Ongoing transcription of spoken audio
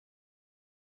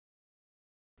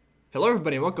Hello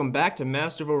everybody, and welcome back to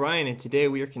Master of Orion, and today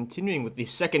we are continuing with the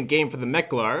second game for the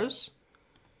Meklars.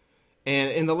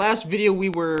 And in the last video we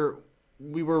were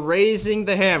raising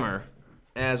the hammer,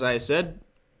 as I said.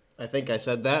 I think I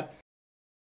said that.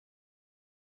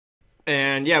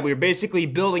 And yeah, we were basically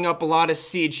building up a lot of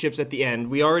siege ships at the end.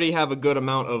 We already have a good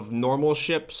amount of normal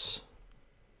ships.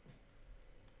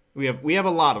 We have a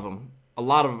lot of them. A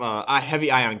lot of heavy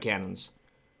ion cannons.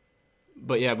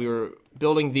 But yeah, we were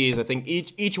building these. I think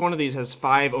each one of these has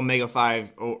 5 Omega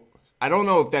 5. Oh, I don't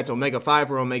know if that's Omega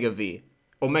 5 or Omega V.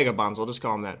 Omega bombs, I'll just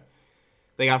call them that.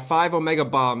 They got 5 Omega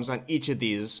bombs on each of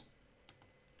these.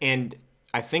 And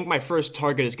I think my first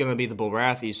target is going to be the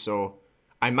Bulrathi, so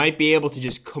I might be able to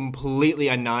just completely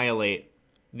annihilate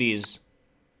these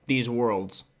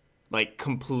worlds. Like,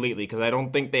 completely, because I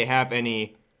don't think they have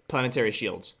any planetary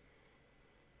shields.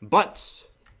 But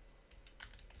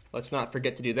let's not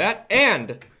forget to do that.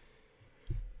 And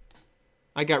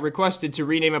I got requested to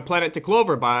rename a planet to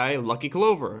Clover by Lucky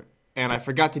Clover, and I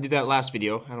forgot to do that last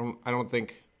video.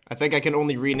 I think I can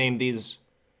only rename these.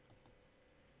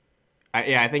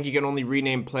 Yeah, I think you can only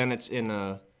rename planets in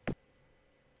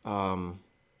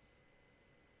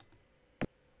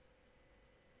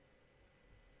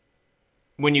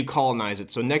when you colonize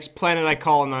it. So next planet I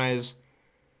colonize,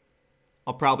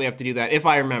 I'll probably have to do that if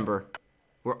I remember.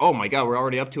 Oh my god, we're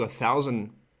already up to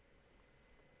 1,000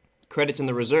 credits in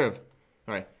the reserve.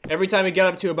 Alright, every time we get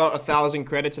up to about 1,000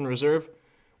 credits in reserve,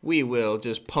 we will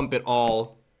just pump it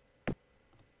all.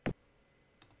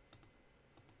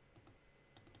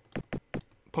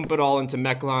 Pump it all into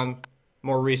Meklar,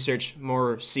 more research,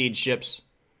 more siege ships.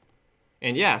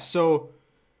 And yeah, so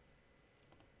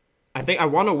I think I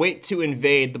want to wait to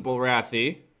invade the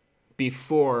Bulrathi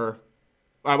before...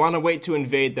 I want to wait to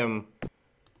invade them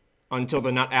until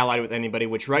they're not allied with anybody,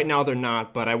 which right now they're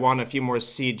not, but I want a few more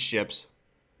siege ships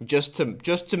just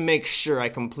to make sure I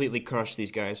completely crush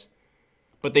these guys.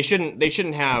 But they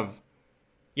shouldn't have.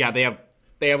 Yeah, they have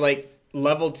like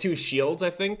level 2 shields,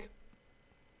 I think.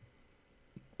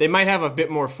 They might have a bit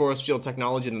more force field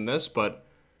technology than this, but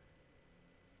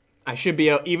I should be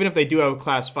able, even if they do have a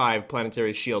class 5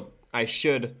 planetary shield, I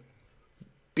should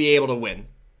be able to win.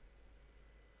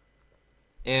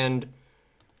 And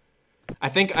I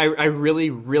think I really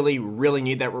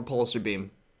need that repulsor beam.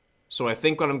 So I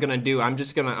think what I'm gonna do, I'm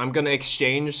gonna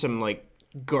exchange some like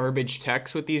garbage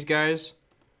techs with these guys.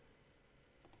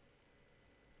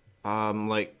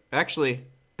 Like actually,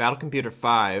 Battle Computer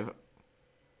 5.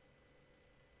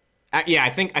 Yeah, I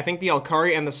think the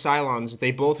Alkari and the Cylons,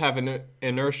 they both have an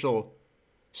inertial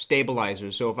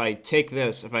stabilizer. So if I take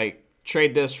this, if I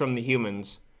trade this from the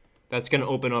humans, that's gonna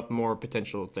open up more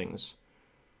potential things.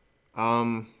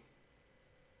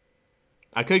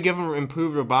 I could give them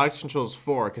improved robotics controls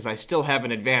 4, because I still have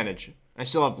an advantage. I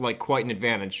still have, like, quite an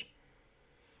advantage.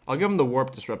 I'll give them the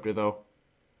warp disruptor, though.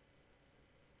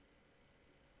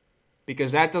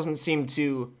 Because that doesn't seem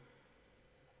to...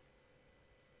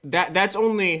 That's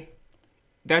only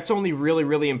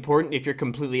really important if you're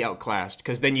completely outclassed,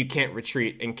 because then you can't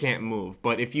retreat and can't move.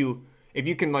 But if you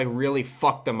can, like, really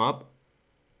fuck them up,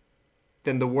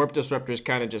 then the warp disruptor is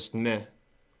kind of just meh.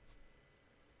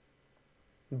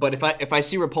 But if I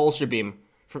see repulsor beam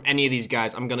from any of these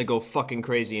guys, I'm gonna go fucking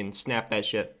crazy and snap that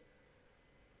shit.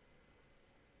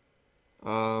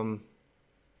 So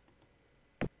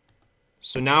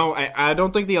now I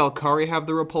don't think the Alkari have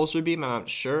the repulsor beam. I'm not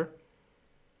sure.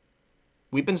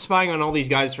 We've been spying on all these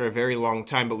guys for a very long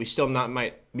time, but we still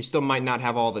might not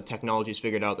have all the technologies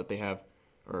figured out that they have,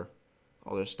 or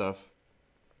all their stuff.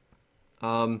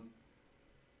 Well,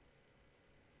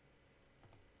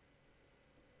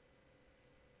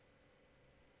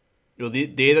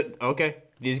 okay.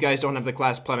 These guys don't have the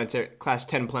class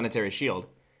 10 planetary shield.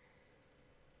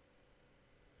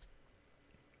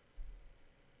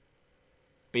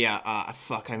 But yeah,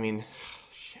 fuck. I mean,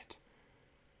 shit.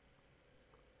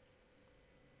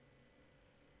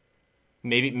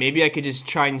 Maybe I could just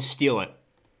try and steal it.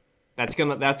 That's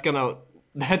gonna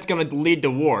lead to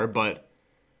war. But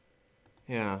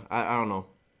yeah, I don't know.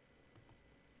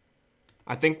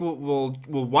 I think we'll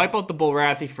wipe out the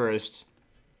Bulrathi first.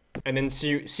 And then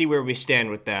see where we stand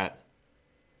with that.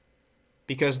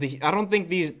 Because I don't think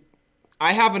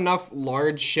I have enough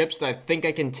large ships that I think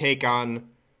I can take on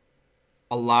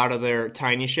a lot of their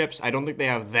tiny ships. I don't think they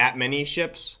have that many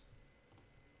ships.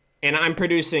 And I'm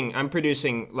producing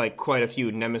like quite a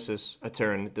few Nemesis a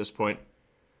turn at this point.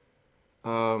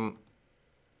 Yeah,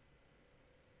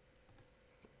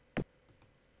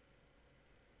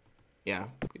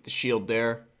 get the shield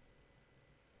there.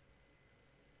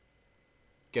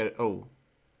 Get it. Oh,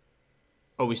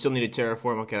 Oh, we still need to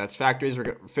terraform. Okay, that's factories.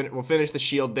 We'll finish the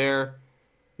shield there.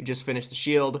 We just finished the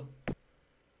shield.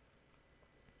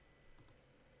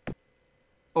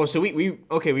 Oh, so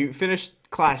we finished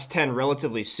class 10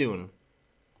 relatively soon.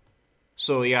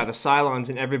 So yeah, the Cylons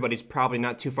and everybody's probably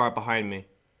not too far behind me.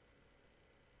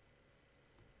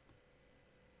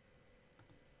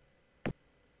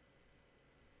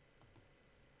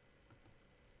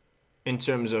 In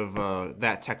terms of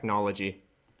that technology.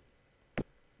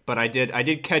 But I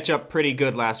did catch up pretty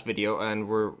good last video, and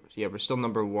we're still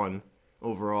 #1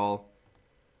 overall.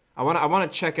 I wanna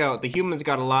check out, the humans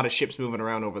got a lot of ships moving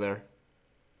around over there.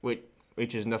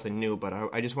 Which is nothing new, but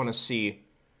I just want to see.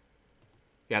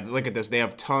 Yeah, look at this. They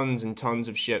have tons and tons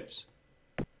of ships.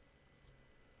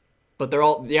 But they're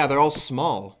all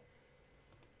small.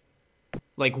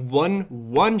 Like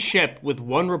one ship with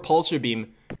one repulsor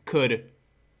beam could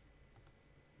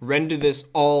render this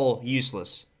all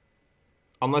useless.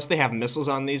 Unless they have missiles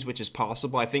on these, which is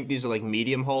possible. I think these are like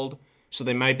medium hulled, so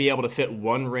they might be able to fit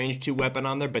one range 2 weapon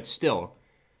on there, but still.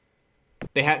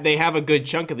 They have a good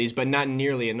chunk of these, but not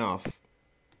nearly enough.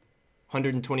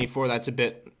 124, that's a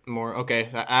bit more. Okay,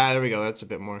 there we go, that's a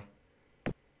bit more.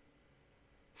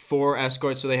 4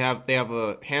 escorts, so they have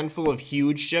a handful of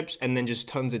huge ships and then just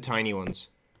tons of tiny ones.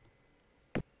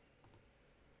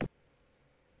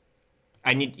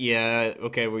 Yeah,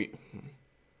 okay,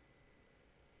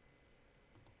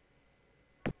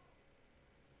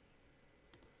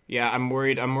 yeah, I'm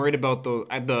worried about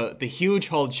the huge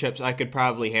hulled ships I could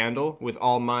probably handle with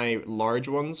all my large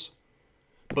ones.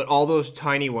 But all those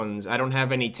tiny ones, I don't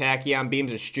have any tachyon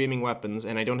beams or streaming weapons,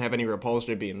 and I don't have any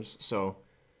repulsor beams, so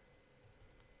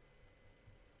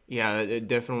yeah, it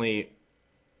definitely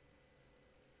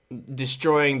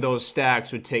destroying those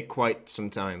stacks would take quite some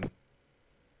time.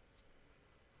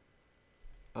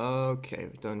 Okay,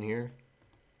 we're done here.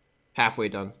 Halfway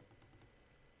done.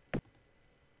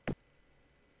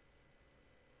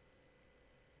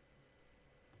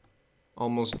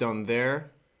 Almost done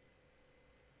there.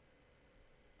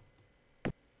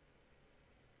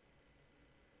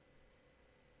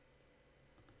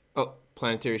 Oh,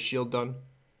 planetary shield done.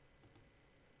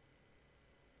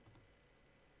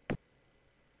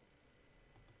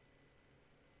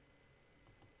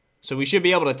 So we should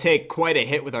be able to take quite a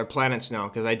hit with our planets now,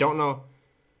 because I don't know.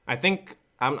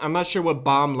 I'm not sure what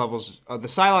bomb levels. The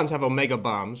Cylons have Omega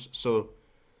bombs, so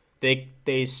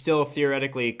they still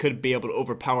theoretically could be able to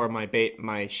overpower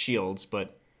my shields,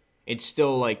 but it'd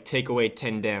still like take away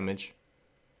 10 damage,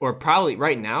 or probably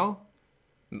right now,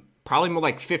 probably more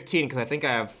like 15, because I think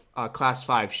I have class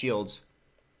 5 shields,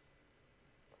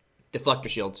 deflector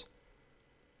shields.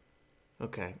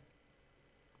 Okay.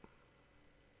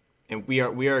 And we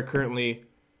are currently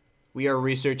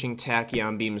researching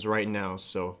tachyon beams right now,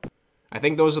 so I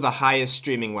think those are the highest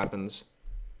streaming weapons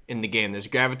in the game. There's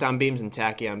graviton beams and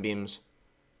tachyon beams.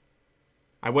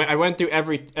 I went through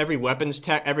every weapons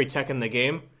tech, every tech in the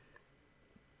game,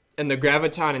 and the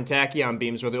graviton and tachyon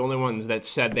beams were the only ones that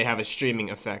said they have a streaming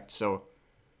effect. So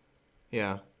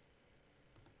yeah.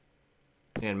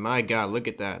 And my god, look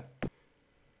at that.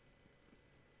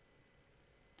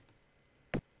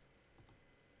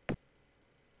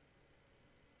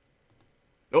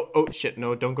 Oh shit,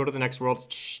 no, don't go to the next world.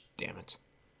 Shh, damn it.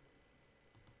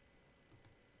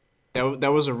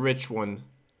 That was a rich one.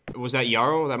 Was that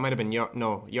Yarrow? That might have been Yarrow.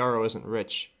 No, Yarrow isn't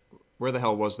rich. Where the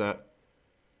hell was that?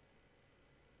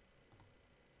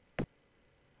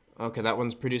 Okay, that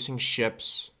one's producing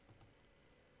ships.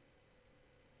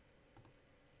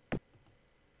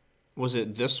 Was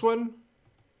it this one?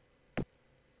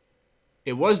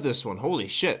 It was this one. Holy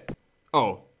shit.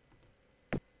 Oh.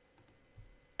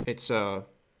 It's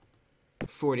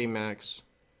 40 max.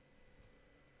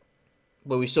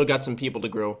 But we still got some people to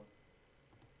grow.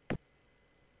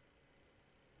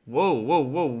 Whoa,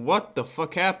 what the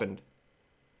fuck happened?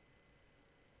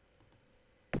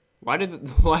 Why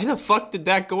the fuck did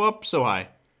that go up so high?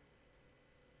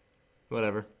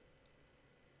 Whatever.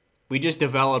 We just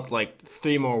developed like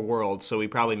 3 more worlds, so we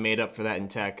probably made up for that in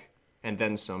tech, and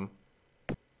then some.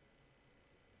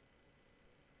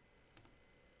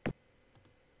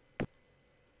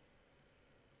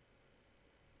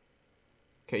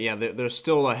 Okay, yeah, they're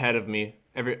still ahead of me.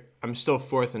 I'm still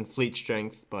 4th in fleet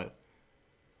strength, but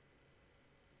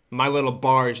my little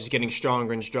barge is getting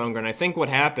stronger and stronger. And I think what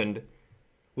happened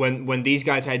when these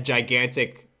guys had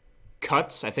gigantic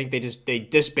cuts, I think they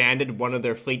disbanded one of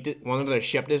their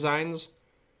ship designs.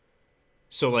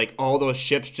 So like all those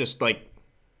ships just like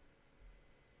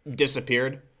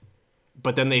disappeared.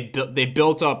 But then they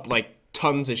built up like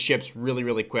tons of ships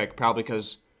really quick, probably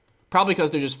because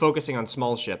they're just focusing on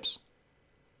small ships.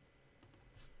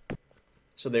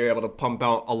 So they're able to pump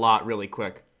out a lot really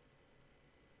quick.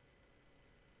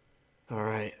 All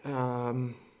right. I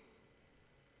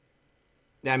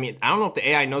mean, I don't know if the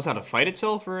AI knows how to fight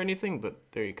itself or anything, but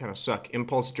they kind of suck.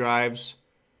 Impulse drives,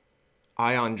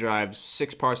 ion drives,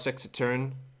 6 parsecs a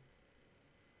turn.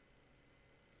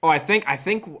 Oh, I think I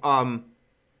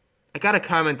got a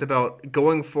comment about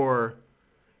going for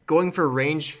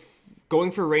range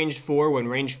 4 when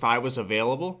range 5 was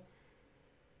available.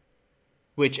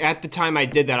 Which at the time I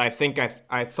did that, I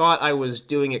thought I was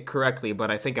doing it correctly,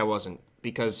 but I think I wasn't,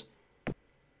 because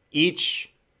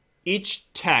each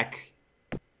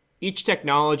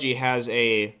technology has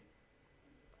a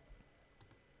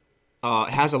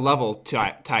level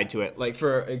tied to it. Like,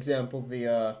 for example,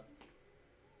 the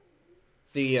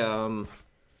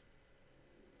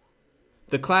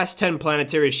class 10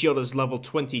 planetary shield is level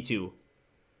 22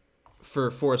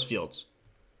 for force fields.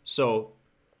 So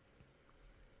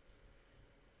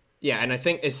yeah, and I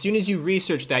think as soon as you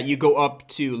research that, you go up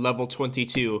to level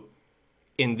 22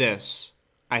 in this,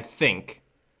 I think.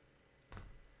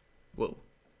 Whoa.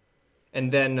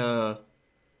 And then so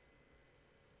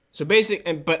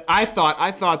but I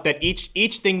thought that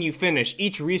each thing you finish,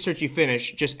 each research you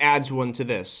finish just adds one to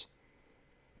this.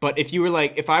 But if you were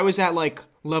like, if I was at like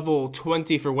level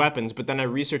 20 for weapons, but then I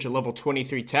research a level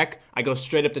 23 tech, I go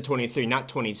straight up to 23, not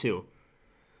 22.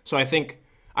 So I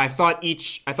thought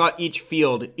each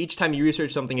field, each time you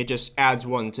research something, it just adds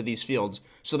one to these fields.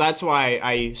 So that's why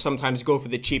I sometimes go for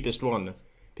the cheapest one,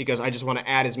 because I just want to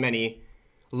add as many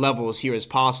levels here as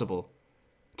possible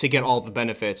to get all the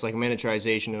benefits, like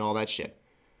miniaturization and all that shit.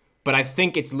 But I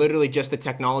think it's literally just the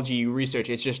technology you research.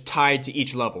 It's just tied to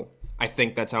each level. I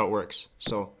think that's how it works.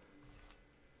 So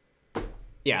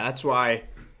yeah, that's why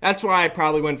I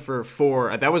probably went for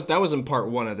 4. That was in part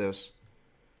 1 of this,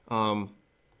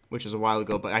 which is a while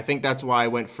ago. But I think that's why I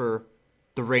went for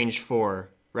the range 4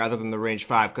 rather than the range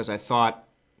 5,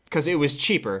 because it was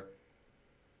cheaper,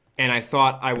 and I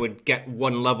thought I would get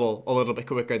one level a little bit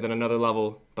quicker than another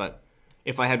level. But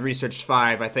if I had researched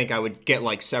 5, I think I would get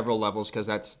like several levels, because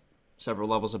that's several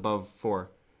levels above 4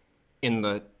 in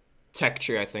the tech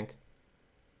tree, I think.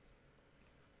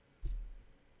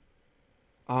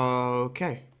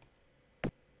 Okay.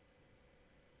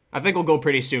 I think we'll go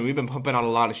pretty soon. We've been pumping out a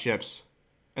lot of ships.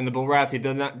 And the Bulrathi,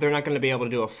 they're not going to be able to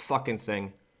do a fucking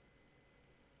thing.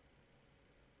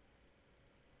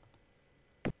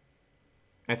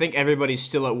 I think everybody's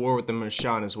still at war with the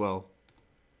Mershan as well.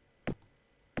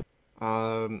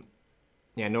 Yeah,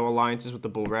 no alliances with the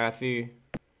Bulrathi.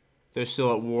 They're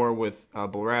still at war with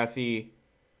Bulrathi,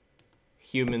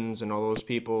 humans, and all those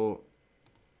people.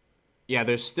 Yeah,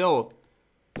 there's still...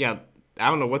 Yeah, I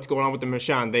don't know what's going on with the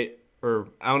Mershan. I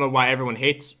don't know why everyone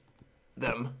hates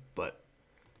them, but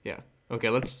yeah. Okay,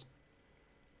 let's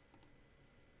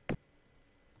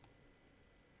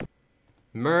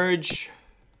merge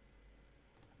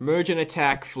and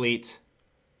attack fleet.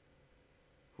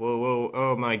 Whoa,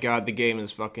 oh my god, the game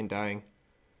is fucking dying.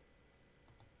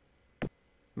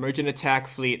 Merge and attack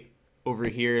fleet over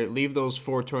here. Leave those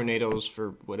 4 tornadoes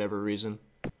for whatever reason.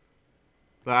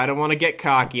 But I don't want to get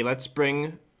cocky. Let's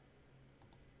bring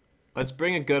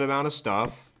a good amount of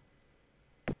stuff.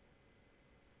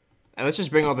 And let's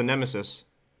just bring all the nemesis.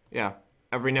 Yeah,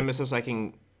 every nemesis I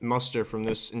can muster from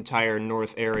this entire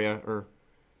north area, or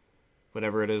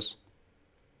whatever it is.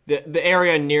 The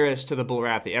area nearest to the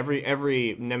Bulrathi.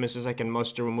 Every nemesis I can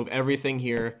muster. We'll move everything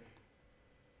here.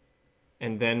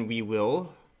 And then we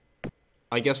will...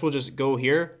 I guess we'll just go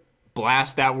here,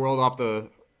 blast that world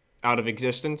out of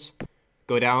existence,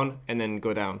 go down, and then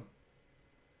go down.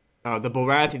 The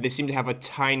Bulrathi, they seem to have a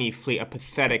tiny fleet, a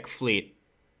pathetic fleet.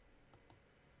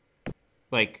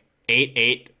 Like,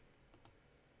 8,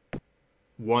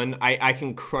 1. I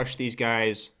can crush these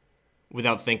guys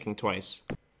without thinking twice.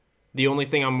 The only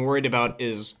thing I'm worried about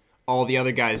is all the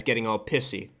other guys getting all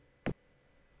pissy.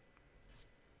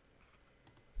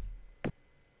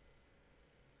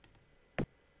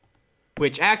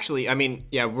 Which actually, I mean,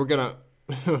 yeah, we're gonna...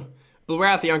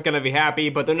 Bulrathi aren't gonna be happy,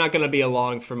 but they're not gonna be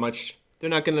along for much... They're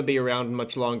not gonna be around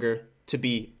much longer to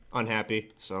be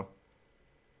unhappy, so...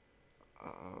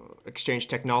 exchange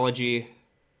technology.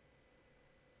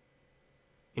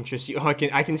 Interest you... Oh, I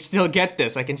can still get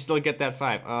this. I can still get that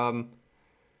 5.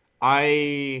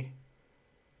 I...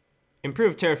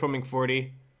 Improve terraforming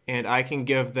 40, and I can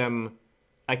give them...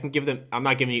 I'm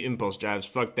not giving you impulse drives.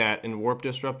 Fuck that. And warp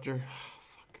disruptor...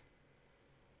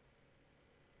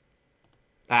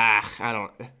 I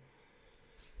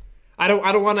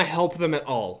don't want to help them at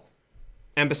all.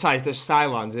 And besides, they're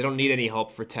Cylons. They don't need any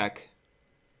help for tech.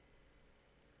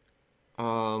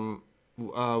 Alkari,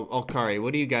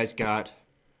 what do you guys got?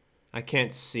 I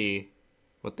can't see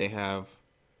what they have.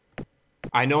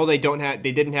 I know they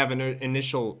didn't have an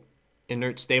initial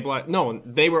inert stabilizer. No,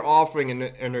 they were offering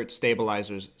inert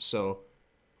stabilizers, so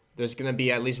there's gonna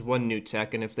be at least one new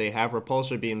tech, and if they have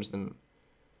repulsor beams, then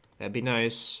that'd be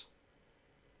nice.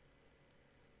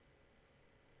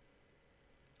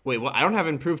 Wait, what? I don't have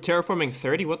improved terraforming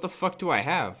 30? What the fuck do I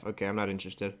have? Okay, I'm not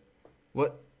interested.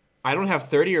 What? I don't have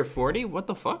 30 or 40? What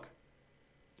the fuck?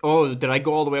 Oh, did I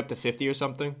go all the way up to 50 or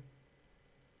something?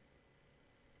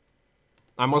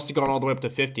 I must have gone all the way up to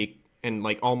 50 and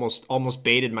like almost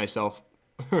baited myself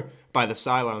by the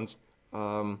Cylons.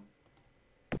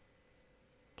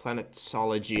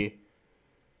 Planetology.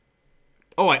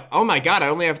 Oh my god, I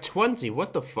only have 20.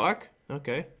 What the fuck?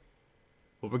 Okay.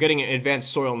 Well, we're getting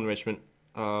advanced soil enrichment.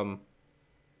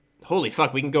 Holy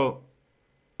fuck, we can go.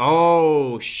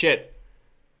 Oh shit.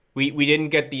 We didn't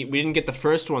get the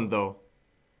first one though.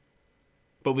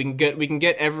 But we can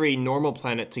get every normal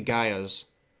planet to Gaia's,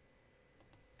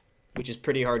 which is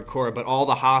pretty hardcore, but all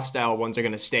the hostile ones are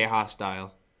going to stay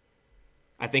hostile.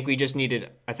 I think we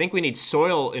need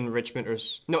soil enrichment or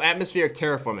no, atmospheric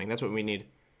terraforming. That's what we need.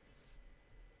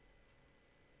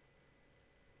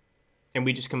 And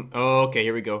we just oh, okay,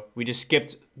 here we go. We just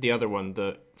skipped the other one,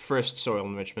 the first soil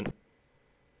enrichment.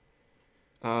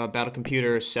 Battle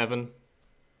computer 7.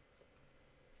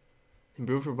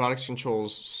 Improve robotics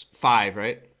controls 5,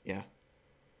 right? Yeah.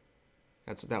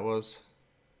 That's what that was.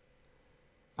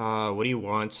 What do you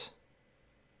want?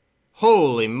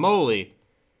 Holy moly.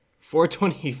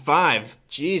 425.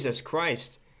 Jesus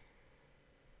Christ.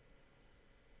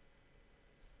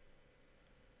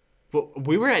 Well,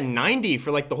 we were at 90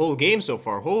 for like the whole game so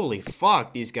far. Holy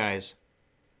fuck, these guys.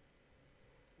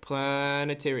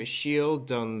 Planetary shield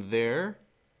done there.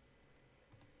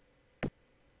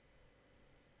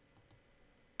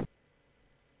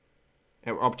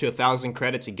 And we're up to 1,000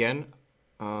 credits again.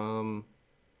 Yeah,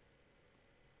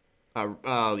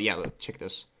 let's check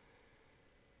this.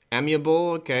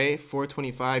 Amiable, okay,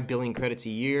 425 billion credits a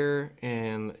year,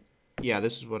 and yeah,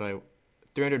 this is what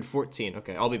 314.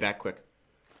 Okay, I'll be back quick.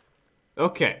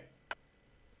 Okay,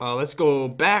 let's go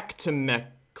back to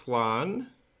Meklar.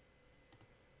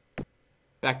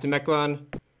 Back to Meklar.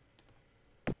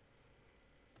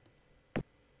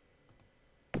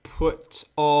 Put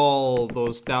all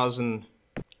those 1,000,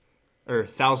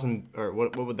 or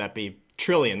what would that be?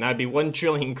 Trillion. That'd be 1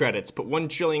 trillion credits. Put 1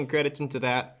 trillion credits into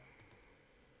that.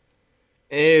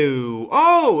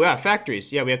 Oh, yeah,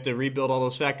 factories. Yeah, we have to rebuild all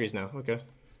those factories now. Okay.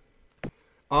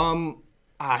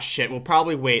 Shit. We'll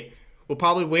probably wait. We'll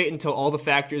probably wait until all the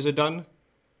factories are done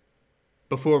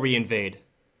before we invade.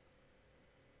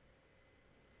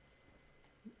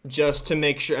 Just to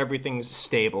make sure everything's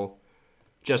stable.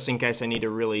 Just in case I need to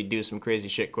really do some crazy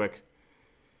shit quick.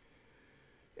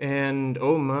 And,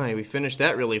 oh my, we finished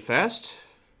that really fast.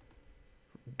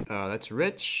 That's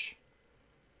rich.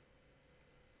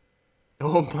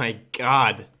 Oh my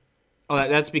god. Oh,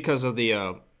 that's because of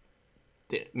the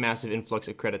massive influx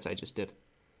of credits I just did.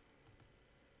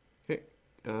 Okay.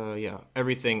 Yeah,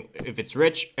 everything, if it's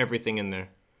rich, everything in there.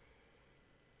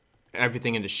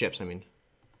 Everything into ships, I mean.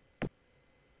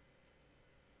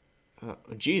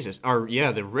 Jesus.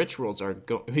 Yeah, the rich worlds are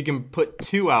we can put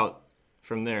 2 out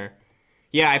from there.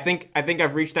 Yeah, I think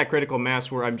I've reached that critical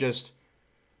mass where I've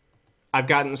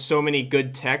gotten so many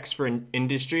good techs for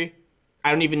industry.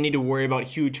 I don't even need to worry about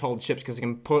huge hulled ships because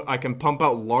I can pump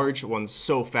out large ones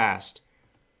so fast.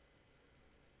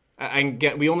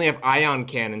 We only have ion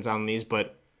cannons on these,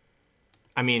 but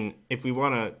I mean, if we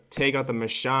want to take out the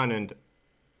Mashan and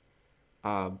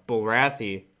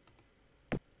Bulrathi,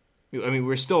 I mean,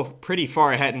 we're still pretty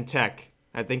far ahead in tech.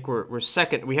 I think we're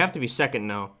second. We have to be second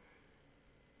now.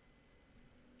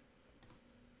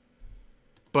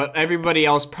 But everybody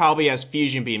else probably has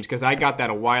fusion beams because I got that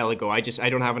a while ago. I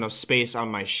don't have enough space on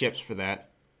my ships for that.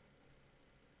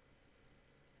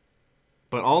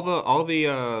 But all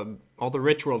the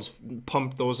rich worlds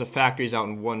pumped those factories out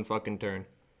in 1 fucking turn.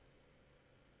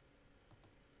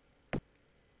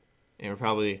 And we're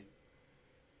probably,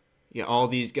 yeah, all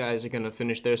these guys are gonna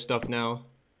finish their stuff now.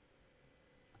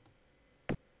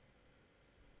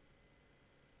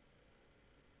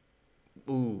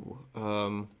 Ooh,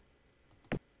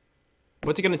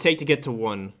 what's it gonna take to get to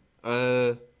 1?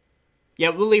 Yeah,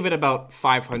 we'll leave it about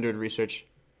 500 research.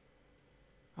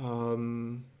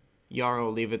 Yarrow,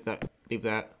 leave that. Leave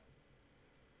that.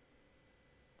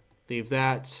 Leave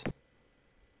that.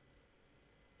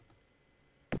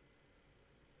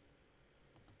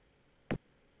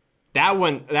 That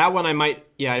one I might,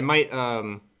 yeah, I might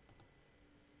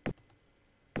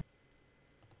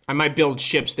build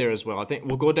ships there as well. I think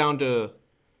we'll go down to,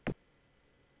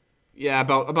 Yeah,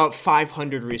 about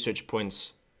 500 research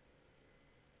points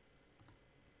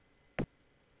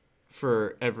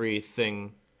for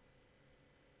everything.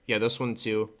 Yeah, this one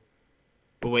too.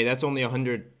 But wait, that's only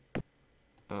 100.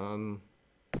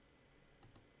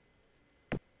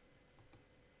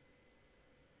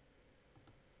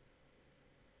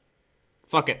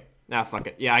 Fuck it. Nah, fuck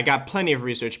it. Yeah, I got plenty of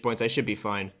research points. I should be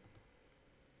fine.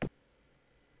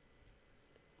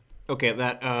 Okay,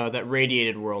 that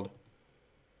radiated world.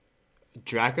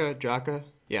 Draka?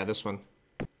 Yeah, this one.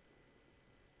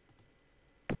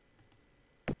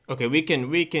 Okay, we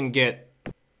can get.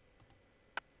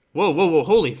 Whoa,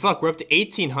 holy fuck, we're up to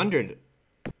 1800.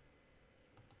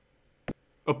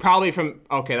 Oh, probably from,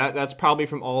 okay, that's probably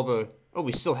from all the, oh,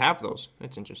 we still have those.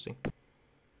 That's interesting.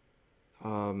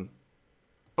 Oh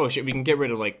shit, we can get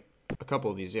rid of like a couple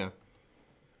of these, yeah.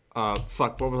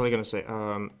 Fuck, what was I gonna say?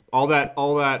 All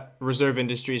that reserve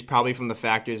industry is probably from the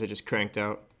factories that just cranked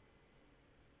out.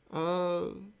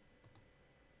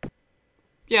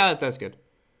 Yeah, that's good.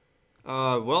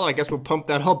 Well, I guess we'll pump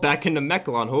that all back into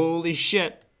Meklar. Holy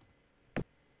shit.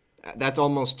 That's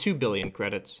almost 2 billion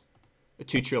credits.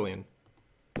 2 trillion.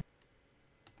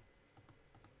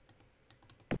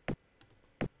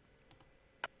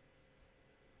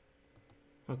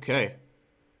 Okay.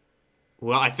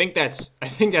 Well, I think that's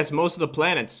most of the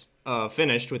planets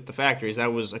finished with the factories.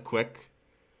 That was a quick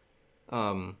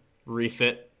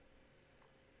refit.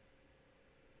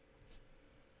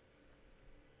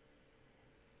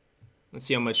 Let's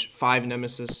see how much. 5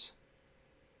 Nemesi.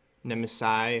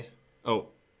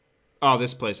 Oh,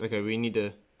 this place. Okay, we need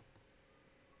to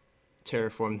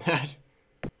terraform that.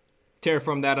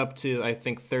 Terraform that up to, I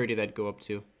think, 30 that'd go up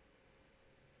to.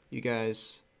 You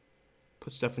guys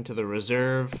put stuff into the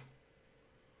reserve.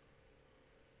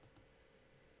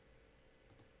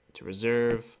 To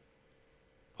reserve.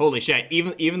 Holy shit,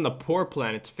 even the poor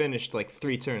planet's finished like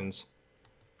 3 turns.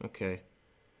 Okay.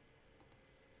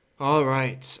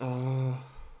 Alright,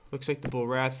 looks like the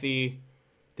Bulrathi,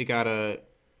 they got a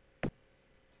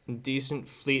decent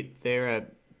fleet there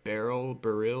at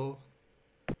Beryl.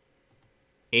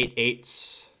 8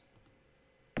 8s.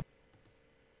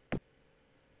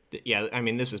 Yeah, I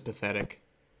mean, this is pathetic.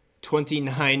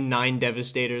 29 9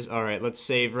 Devastators. Alright, let's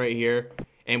save right here.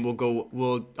 And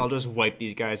I'll just wipe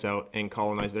these guys out and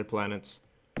colonize their planets.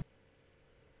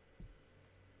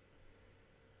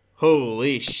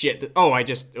 Holy shit. Oh,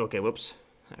 okay, whoops.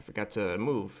 I forgot to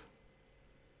move.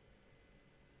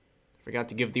 I forgot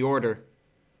to give the order.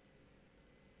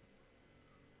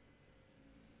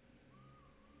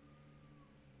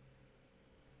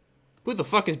 Who the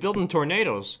fuck is building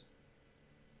tornadoes?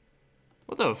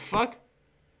 What the fuck?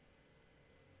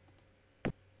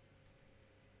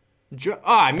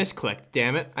 I misclicked,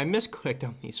 damn it. I misclicked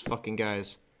on these fucking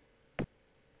guys.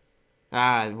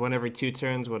 One every 2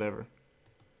 turns, whatever.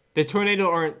 The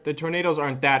tornadoes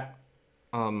aren't that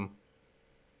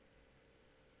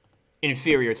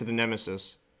inferior to the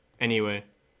Nemesis. Anyway.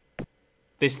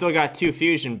 They still got 2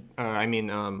 fusion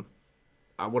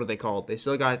what are they called? They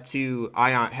still got 2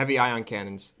 heavy ion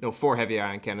cannons. No, 4 heavy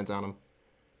ion cannons on them.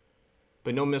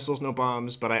 But no missiles, no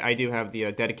bombs, but I do have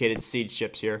the dedicated siege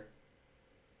ships here.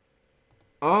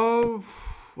 Oh,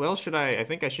 well, I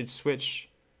think I should switch.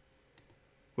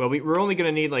 Well, we're only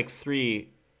gonna need like 3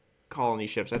 colony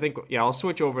ships. I think, yeah, I'll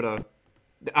switch over to...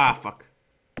 fuck.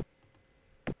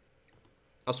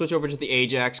 I'll switch over to the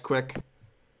Ajax quick.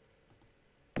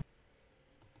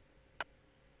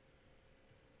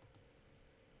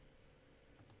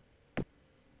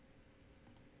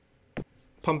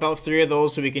 Pump out 3 of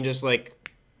those so we can just,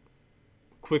 like,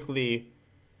 quickly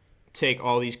take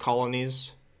all these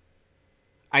colonies.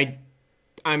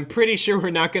 I'm pretty sure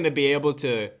we're not gonna be able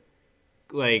to,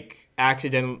 like,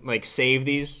 save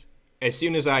these. As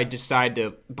soon as I decide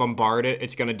to bombard it,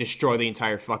 it's gonna destroy the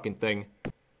entire fucking thing.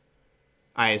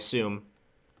 I assume.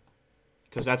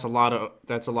 Because that's a lot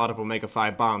of Omega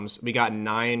 5 bombs. We got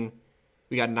 9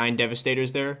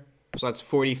 Devastators there. So that's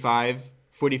 45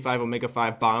 Omega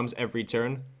 5 bombs every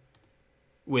turn.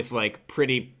 With like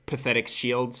pretty pathetic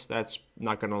shields. That's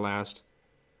not gonna last.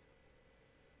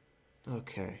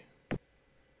 Okay.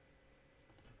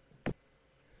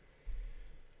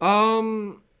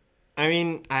 I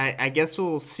mean, I guess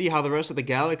we'll see how the rest of the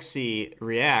galaxy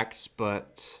reacts,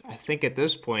 but I think at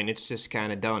this point it's just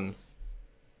kind of done.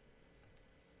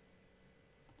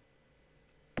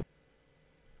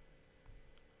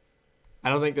 I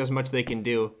don't think there's much they can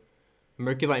do.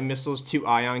 Merculite missiles, 2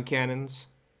 ion cannons.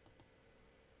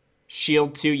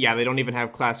 Shield 2, yeah, they don't even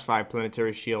have class 5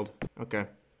 planetary shield. Okay.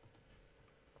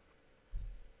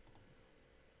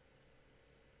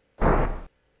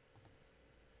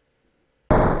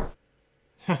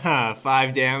 Haha,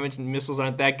 5 damage. The missiles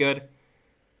aren't that good.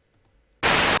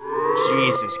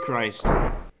 Jesus Christ.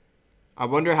 I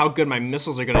wonder how good my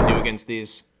missiles are gonna do against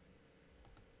these.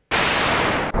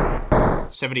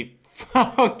 70.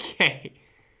 Okay.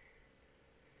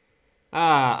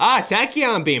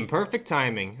 Tachyon beam. Perfect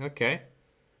timing. Okay.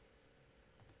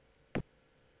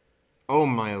 Oh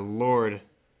my lord.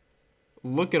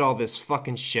 Look at all this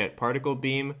fucking shit. Particle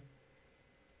beam.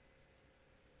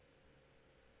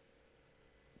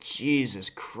 Jesus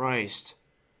Christ.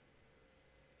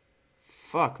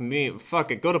 Fuck me.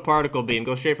 Fuck it. Go to particle beam.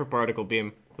 Go straight for particle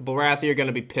beam. The Barathi are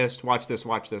gonna be pissed. Watch this.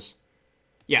 Watch this.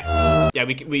 Yeah. Yeah,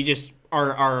 we just...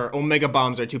 Our Omega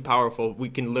bombs are too powerful. We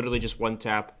can literally just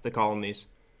one-tap the colonies.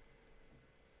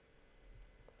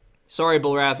 Sorry,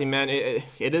 Barathi, man.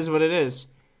 It is what it is.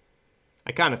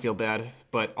 I kind of feel bad.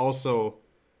 But also...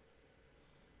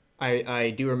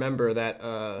 I do remember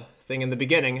that thing in the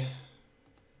beginning.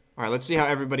 Alright, let's see how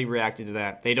everybody reacted to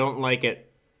that. They don't like it.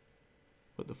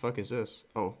 What the fuck is this?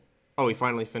 Oh. Oh, we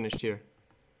finally finished here.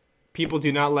 People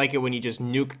do not like it when you just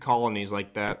nuke colonies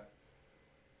like that.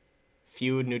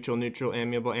 Feud, neutral, neutral,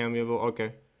 amiable, amiable.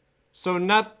 Okay. So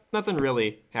nothing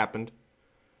really happened.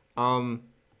 I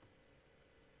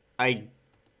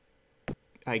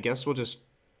guess we'll just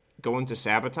go into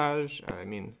sabotage. I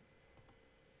mean,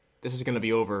 this is gonna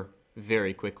be over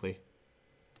very quickly.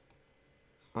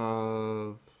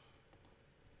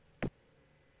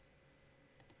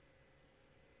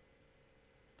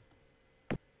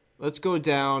 Let's go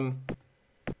down.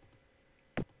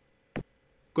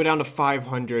 Go down to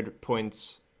 500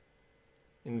 points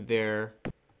in there.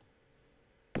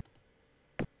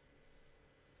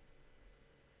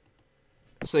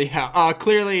 So yeah,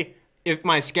 clearly, if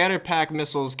my scatter pack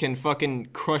missiles can fucking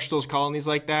crush those colonies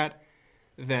like that,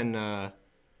 then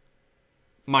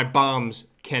my bombs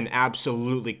can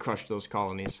absolutely crush those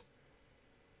colonies.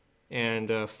 And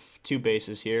 2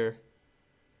 bases here.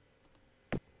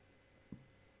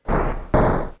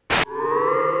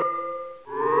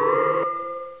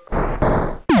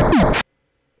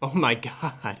 Oh my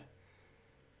god.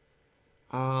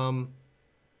 Oh,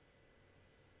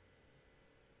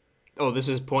 this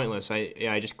is pointless.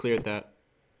 I just cleared that.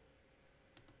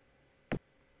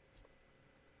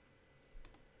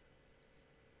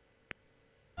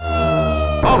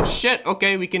 Oh shit.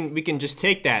 Okay, we can just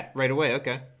take that right away.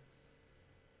 Okay.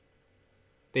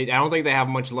 I don't think they have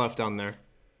much left on there.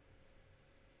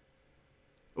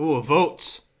 Ooh,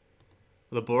 votes.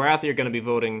 The Barathi are gonna be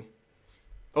voting.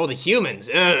 Oh, the humans.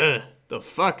 The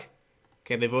fuck?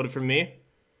 Okay, they voted for me.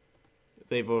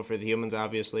 They voted for the humans,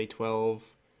 obviously. 12,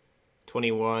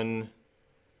 21,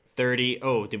 30.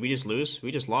 Oh, did we just lose?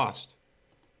 We just lost.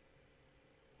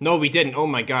 No, we didn't. Oh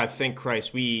my god, thank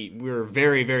Christ. We were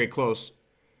very, very close.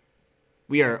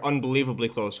 We are unbelievably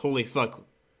close. Holy fuck.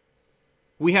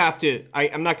 We have to...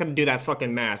 I'm not gonna do that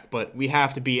fucking math, but we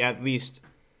have to be at least...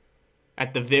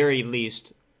 At the very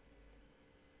least...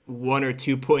 1 or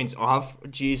 2 points off.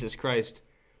 Jesus Christ.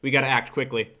 We gotta act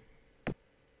quickly.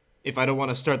 If I don't want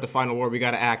to start the final war, we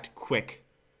gotta act quick.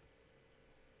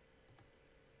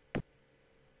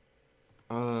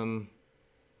 They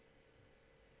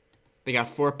got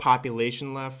 4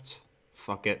 population left.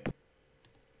 Fuck it.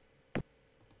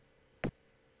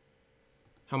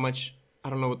 How much? I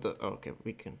don't know what the... Oh, okay,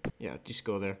 we can... Yeah, just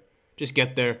go there. Just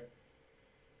get there.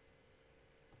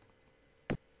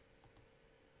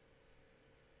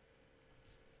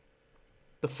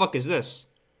 The fuck is this?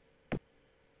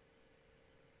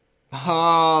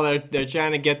 Oh, they're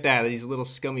trying to get that. These little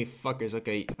scummy fuckers.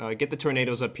 Okay, get the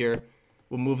tornadoes up here.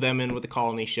 We'll move them in with the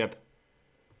colony ship.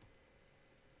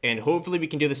 And hopefully we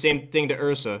can do the same thing to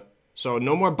Ursa. So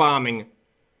no more bombing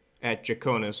at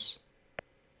Draconis.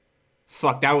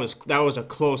 Fuck, that was a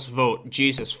close vote.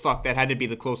 Jesus, fuck, that had to be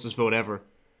the closest vote ever.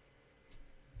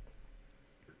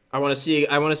 I want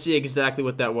to see exactly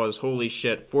what that was. Holy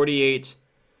shit. 48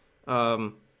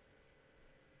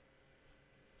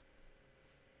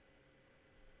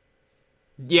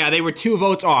 Yeah, they were 2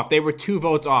 votes off. They were 2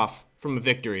 votes off from a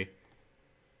victory.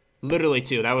 Literally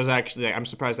 2. That was actually... I'm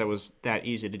surprised that was that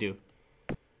easy to do.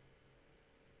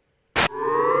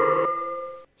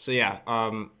 So yeah,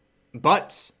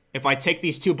 but if I take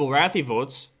these 2 Barathi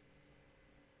votes,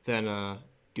 then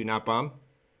do not bomb.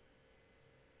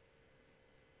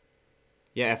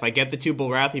 Yeah, if I get the 2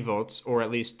 Barathi votes, or at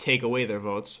least take away their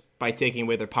votes, by taking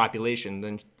away their population,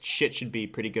 then shit should be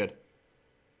pretty good.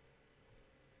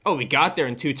 Oh, we got there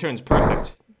in 2 turns.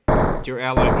 Perfect. Dear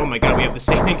ally. Oh my god, we have the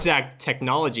same exact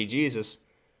technology. Jesus.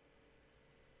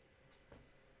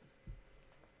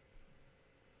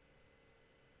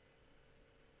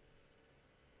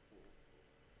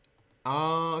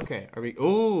 Okay. Are we...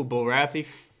 Oh, Bulrathi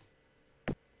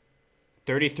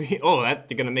 33. Oh,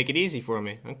 they're gonna make it easy for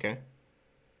me. Okay.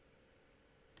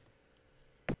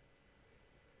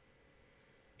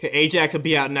 Okay, Ajax will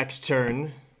be out next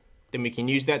turn. Then we can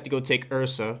use that to go take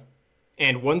Ursa.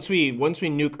 And once we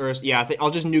nuke Ursa, yeah, I think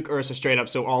I'll just nuke Ursa straight up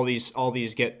so all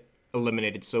these get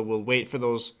eliminated. So we'll wait for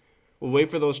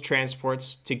those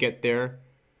transports to get there,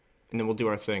 and then we'll do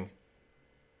our thing.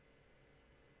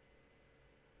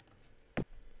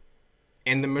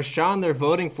 And the Mershan, they're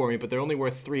voting for me, but they're only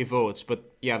worth 3 votes.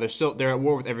 But yeah, they're at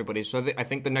war with everybody. So I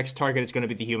think the next target is going to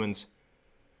be the humans.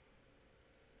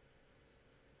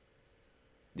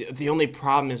 The only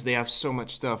problem is they have so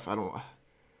much stuff.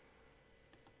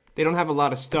 They don't have a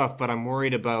lot of stuff, but I'm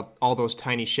worried about all those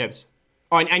tiny ships.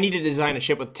 Oh, I need to design a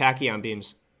ship with tachyon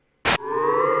beams.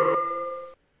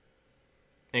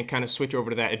 And kind of switch over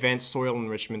to that. Advanced soil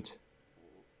enrichment.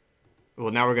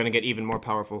 Well, now we're going to get even more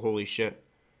powerful. Holy shit.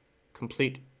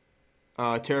 Complete.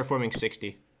 Terraforming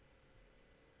 60.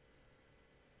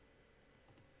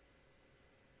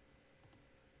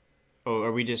 Oh,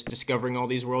 are we just discovering all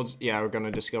these worlds? Yeah, we're going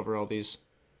to discover all these.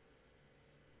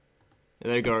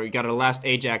 There you go. We got our last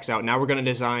Ajax out. Now we're going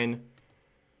to design...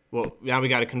 Well, now we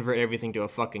got to convert everything to a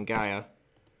fucking Gaia.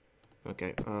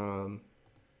 Okay, now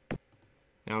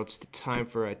it's the time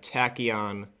for a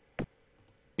tachyon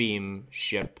beam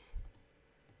ship.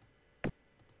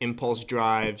 Impulse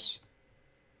drives.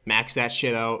 Max that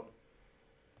shit out.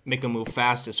 Make them move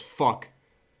fast as fuck.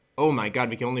 Oh my god,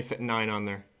 we can only fit 9 on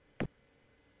there.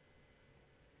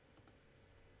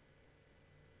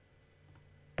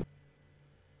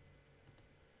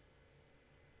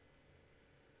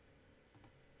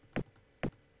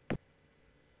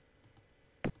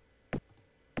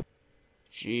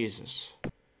 Jesus.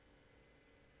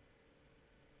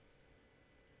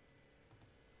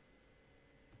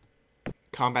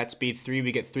 Combat speed 3,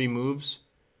 we get 3 moves.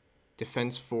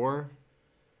 Defense 4.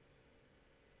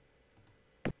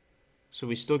 So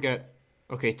we still get...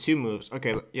 Okay, 2 moves.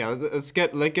 Okay, yeah, let's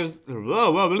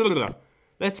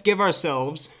give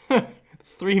ourselves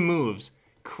 3 moves.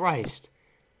 Christ.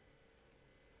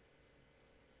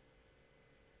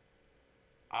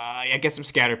 Yeah, get some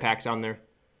scatter packs on there.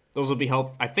 Those will be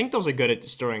helpful. I think those are good at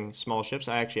destroying small ships.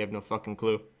 I actually have no fucking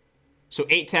clue. So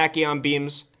 8 tachyon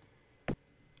beams.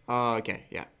 Okay,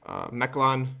 yeah.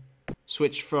 Meklar.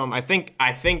 Switch from... I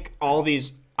think all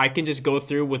these... I can just go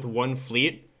through with 1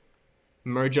 fleet.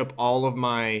 Merge up all of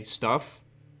my stuff.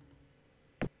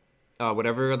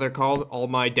 Whatever they're called. All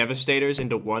my devastators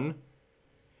into 1.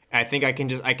 I think I can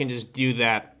just do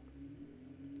that.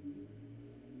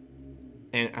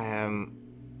 And,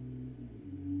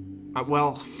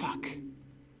 well, fuck.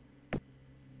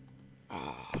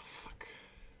 Fuck.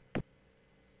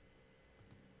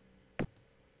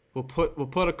 We'll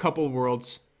put a couple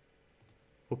worlds.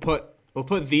 We'll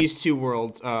put these 2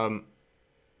 worlds.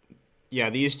 Yeah,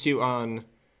 these 2 on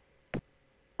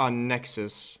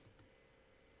Nexus.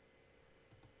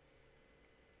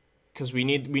 Because we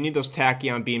need those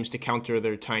tachyon beams to counter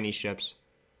their tiny ships.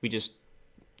 We just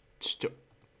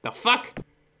the fuck.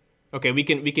 Okay, we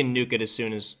can nuke it as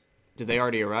soon as. Did they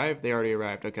already arrive? They already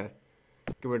arrived. Okay.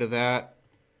 Get rid of that.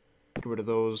 Get rid of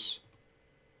those.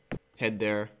 Head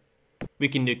there. We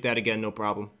can nuke that again, no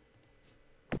problem.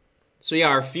 So yeah,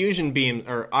 our fusion beam,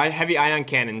 or heavy ion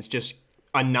cannons just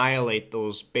annihilate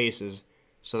those bases.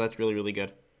 So that's really, really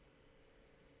good.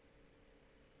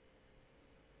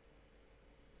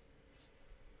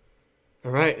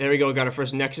 Alright, there we go. Got our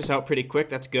first Nexus out pretty quick.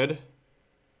 That's good.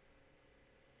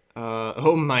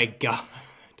 Oh my god.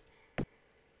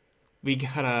 We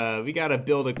gotta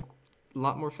build a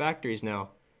lot more factories now.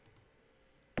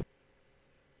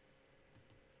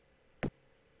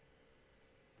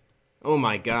 Oh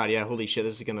my god, yeah, holy shit,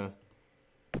 this is gonna...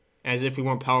 As if we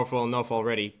weren't powerful enough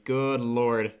already. Good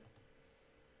lord.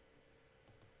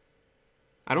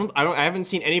 I haven't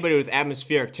seen anybody with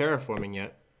atmospheric terraforming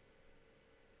yet.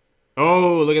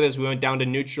 Oh, look at this, we went down to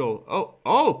neutral.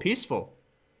 Oh, peaceful.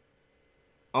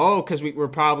 Oh, because we're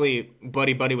probably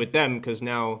buddy-buddy with them, because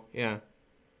now, yeah.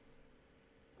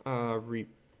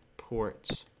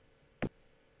 Reports.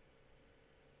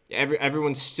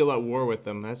 Everyone's still at war with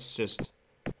them. That's just...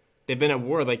 They've been at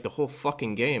war, like, the whole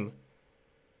fucking game.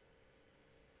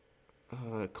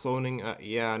 Cloning,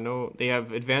 yeah, no. They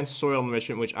have advanced soil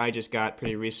enrichment, which I just got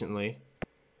pretty recently.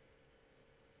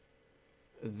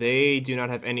 They do not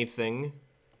have anything.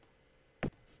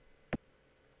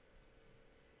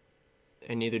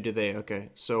 And neither do they. Okay,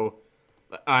 so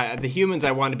the humans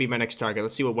I want to be my next target.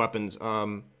 Let's see what weapons.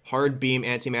 Hard beam,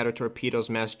 antimatter torpedoes,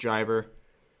 mass driver.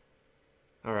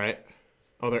 All right.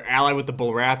 Oh, they're allied with the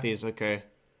Bulrathis. Okay.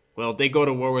 Well, if they go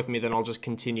to war with me, then I'll just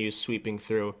continue sweeping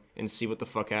through and see what the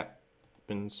fuck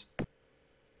happens.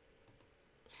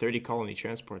 30 colony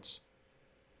transports.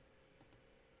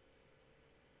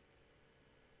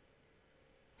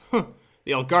 Huh.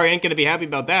 The Algari ain't gonna be happy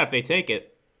about that if they take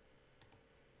it.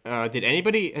 Has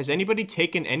anybody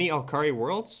taken any Alkari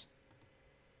worlds?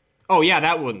 Oh, yeah,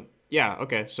 that one. Yeah,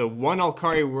 okay. So one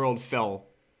Alkari world fell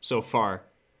so far.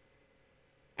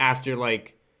 After,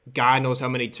 like, God knows how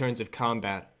many turns of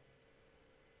combat.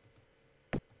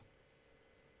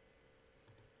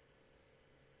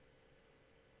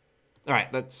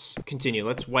 Alright, let's continue.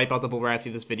 Let's wipe out the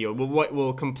Bulrathi this video.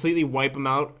 We'll completely wipe them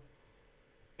out.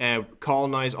 And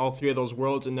colonize all 3 of those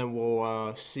worlds, and then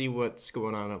we'll see what's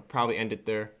going on. I'll probably end it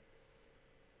there.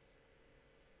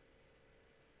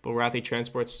 Bulrathi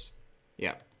transports.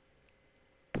 Yeah.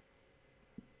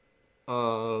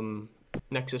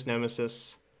 Nexus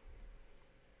Nemesis.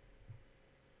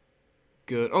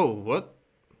 Good. Oh, what?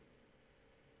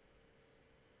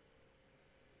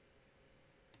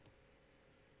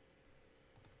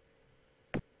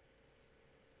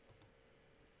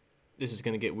 This is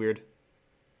gonna get weird.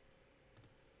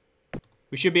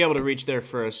 We should be able to reach there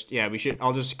first. Yeah, we should.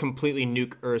 I'll just completely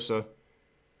nuke Ursa.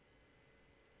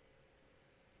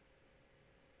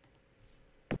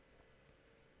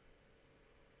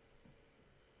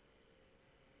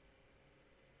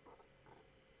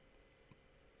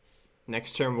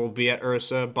 Next turn we'll be at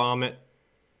Ursa, bomb it.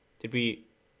 Did we...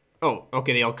 Oh,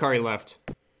 okay, the Alkari left.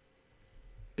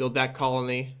 Build that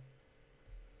colony.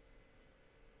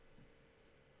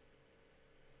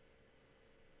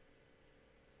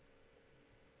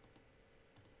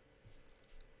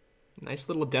 Nice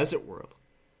little desert world.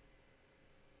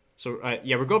 So,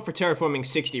 yeah, we're going for terraforming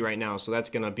 60 right now, so that's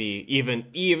gonna be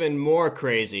even more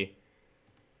crazy.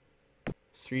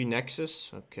 3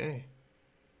 Nexus, okay.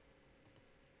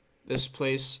 This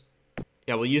place,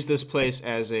 yeah, we'll use this place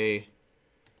as a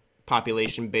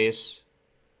population base.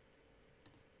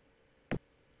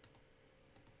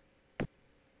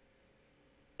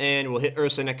 And we'll hit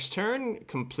Ursa next turn,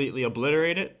 completely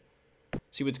obliterate it.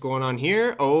 See what's going on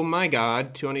here. Oh my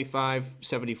god,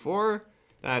 2574.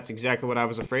 That's exactly what I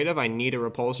was afraid of. I need a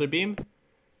repulsor beam.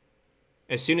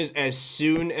 As soon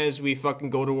as we fucking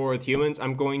go to war with humans,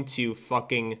 I'm going to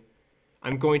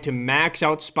max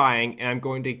out spying, and I'm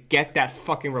going to get that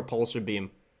fucking repulsor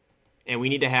beam. And we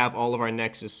need to have all of our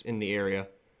nexus in the area.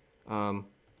 We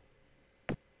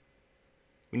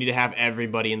need to have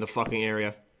everybody in the fucking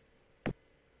area.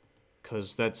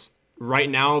 Because that's...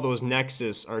 Right now, those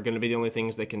nexus are going to be the only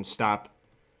things that can stop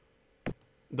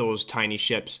those tiny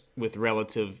ships with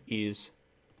relative ease.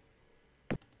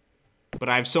 But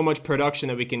I have so much production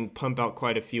that we can pump out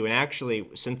quite a few. And actually,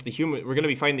 since we're going to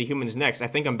be fighting the humans next, I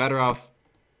think I'm better off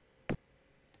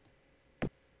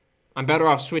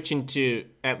switching to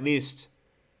at least...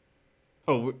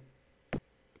 Oh,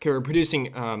 okay, we're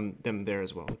producing them there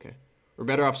as well. Okay. We're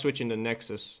better off switching to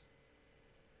Nexus.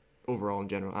 Overall, in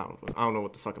general. I don't know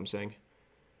what the fuck I'm saying.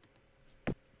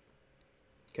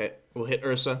 Okay, we'll hit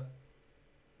Ursa.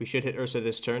 We should hit Ursa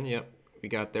this turn. Yep, we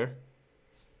got there.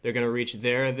 They're going to reach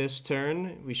there this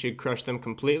turn. We should crush them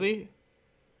completely.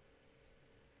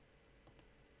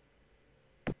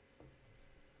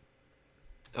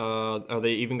 Are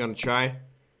they even going to try?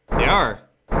 They are.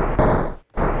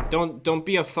 Don't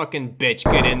be a fucking bitch.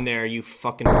 Get in there, you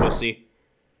fucking pussy.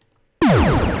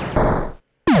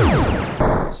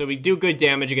 So we do good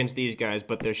damage against these guys,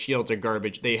 but their shields are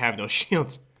garbage. They have no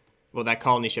shields. Well, that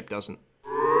colony ship doesn't.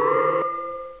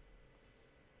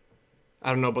 I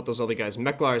don't know about those other guys.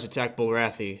 Meklar's attack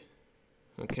Bulrathi.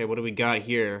 Okay, what do we got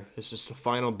here? This is the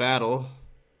final battle.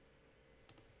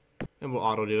 And we'll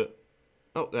auto do it.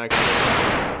 Oh, that actually...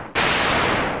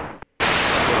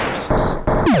 That's a lot of misses.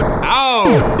 Ow!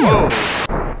 Whoa!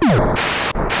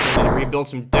 I need to rebuild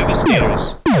some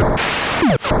Devastators.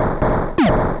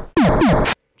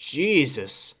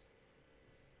 Jesus.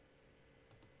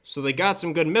 So they got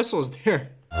some good missiles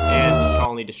there. And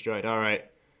colony destroyed. Alright.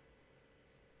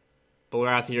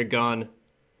 Bulrathi, you're gone.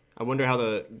 I wonder how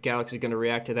the galaxy's gonna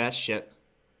react to that shit.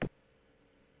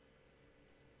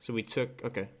 So we took...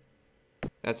 Okay.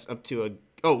 That's up to a...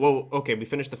 Oh, whoa. Okay, we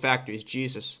finished the factories.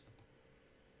 Jesus.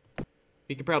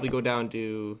 We could probably go down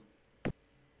to...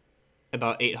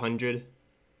 about 800.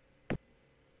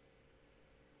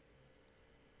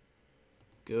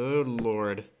 Good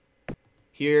lord.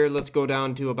 Here, let's go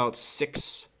down to about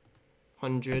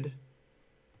 600.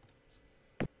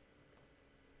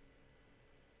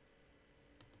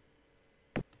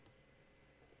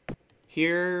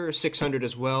 Here, 600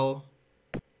 as well.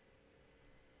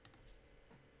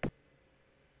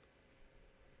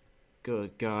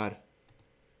 Good God.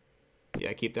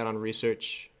 Yeah, keep that on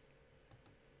research.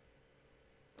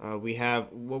 We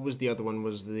have, what was the other one?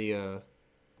 Was it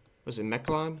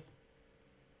Meklar? I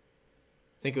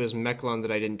think it was Meklar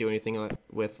that I didn't do anything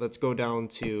with. Let's go down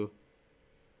to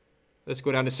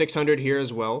 600 here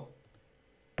as well.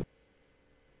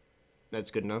 That's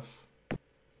good enough.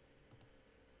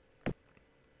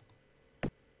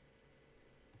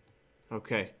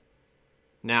 Okay.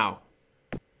 Now,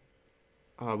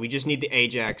 we just need the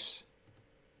Ajax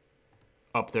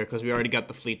up there because we already got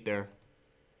the fleet there.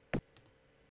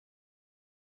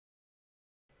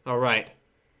 All right.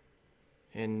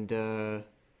 And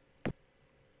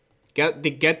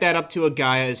get that up to a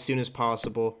Gaia as soon as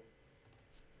possible.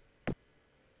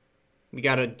 We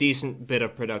got a decent bit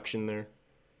of production there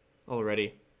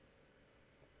already.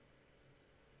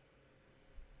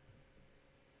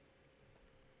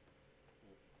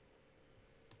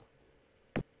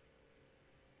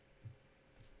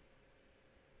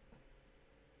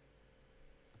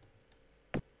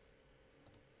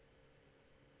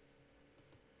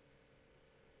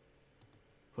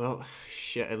 Well,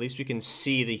 shit, at least we can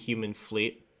see the human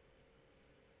fleet.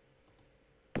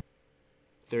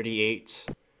 38.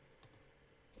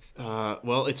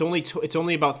 Well, it's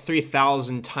only about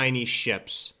 3,000 tiny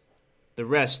ships. The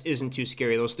rest isn't too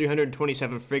scary. Those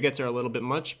 327 frigates are a little bit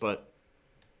much, but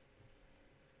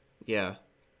yeah.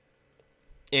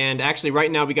 And actually,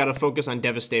 right now we gotta focus on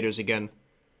Devastators again,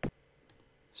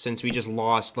 since we just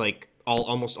lost like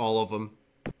almost all of them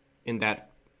in that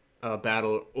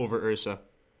battle over Ursa.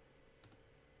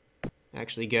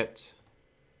 Actually get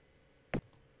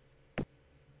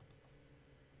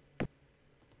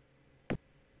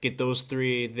those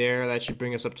 3 there. That should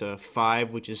bring us up to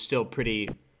 5, which is still pretty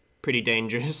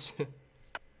dangerous.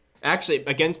 Actually,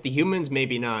 against the humans,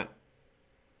 maybe not.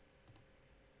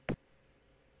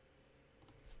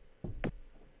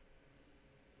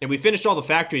 And we finished all the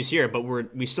factories here, but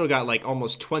we still got like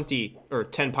almost 20 or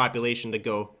 10 population to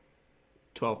go.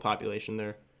 12 population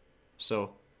there.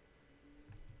 So,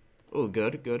 oh,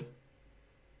 good, good.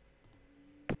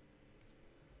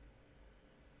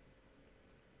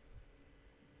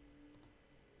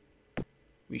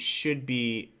 We should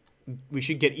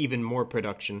get even more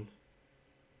production.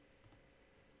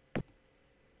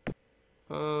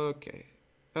 Okay.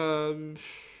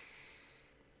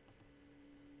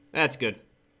 That's good.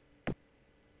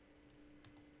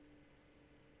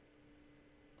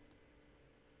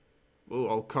 Ooh,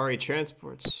 Alkari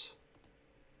transports.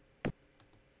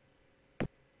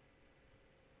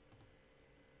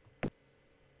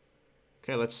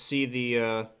 Okay, let's see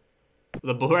the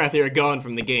Borathi are gone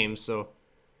from the game, so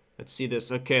let's see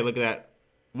this. Okay, look at that.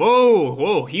 Whoa,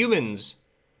 whoa, humans.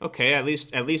 Okay, at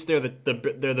least they're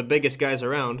the biggest guys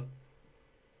around.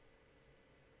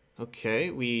 Okay,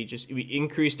 we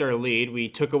increased our lead. We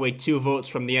took away 2 votes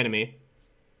from the enemy.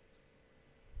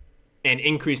 And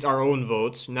increased our own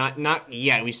votes. Not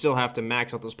yet. We still have to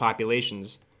max out those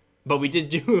populations. But we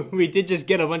did just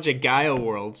get a bunch of Gaia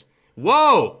worlds.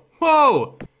 Whoa!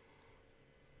 Whoa!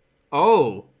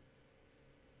 Oh.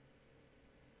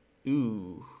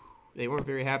 Ooh. They weren't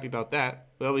very happy about that.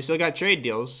 Well, we still got trade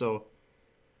deals, so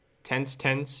tense.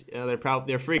 They're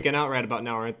freaking out right about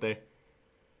now, aren't they?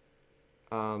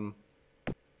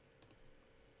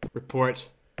 Report.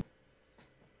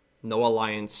 No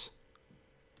alliance.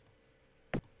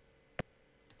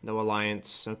 No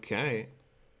alliance. Okay.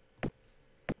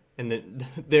 And then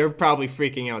they're probably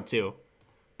freaking out too.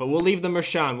 But we'll leave the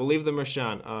Mershan. We'll leave the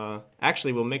Mershan.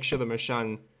 Actually, we'll make sure the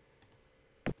Mershan.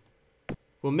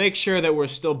 We'll make sure that we're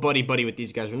still buddy-buddy with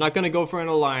these guys. We're not going to go for an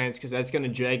alliance because that's going to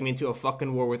drag me into a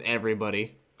fucking war with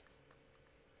everybody.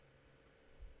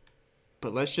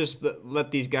 But let's just let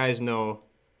these guys know.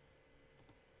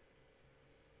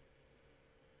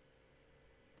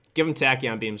 Give them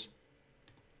tachyon beams.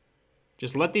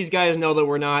 Just let these guys know that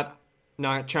we're not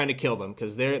trying to kill them,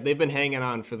 because they've been hanging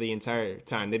on for the entire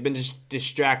time. They've been just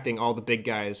distracting all the big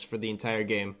guys for the entire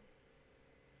game.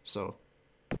 So,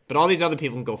 but all these other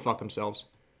people can go fuck themselves.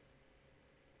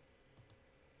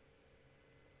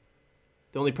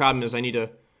 The only problem is I need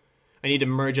to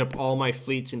merge up all my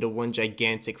fleets into one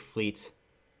gigantic fleet,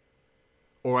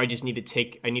 or I just need to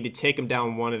take them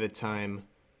down one at a time.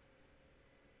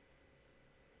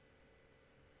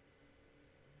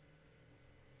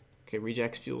 Okay,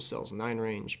 rejects fuel cells, 9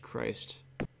 range. Christ.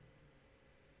 There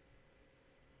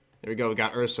we go, we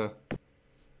got Ursa.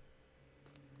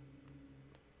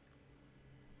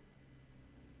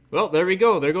 Well, there we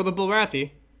go. There go the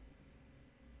Borathi.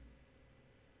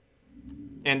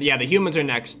 And yeah, the humans are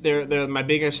next. They're my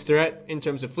biggest threat in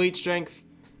terms of fleet strength.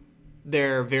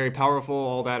 They're very powerful,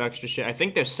 all that extra shit. I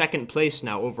think they're second place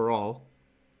now overall.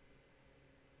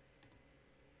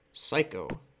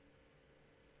 Psycho.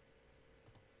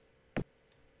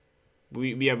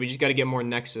 We just gotta get more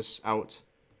Nexus out.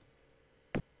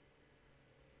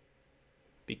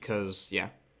 Because, yeah.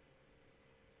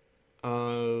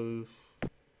 How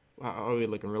are we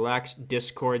looking? Relaxed,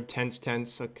 Discord,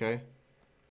 tense, okay.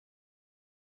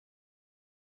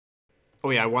 Oh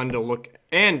yeah, I wanted to look,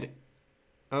 and,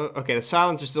 okay, the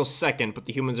silence is still second, but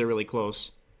the humans are really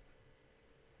close.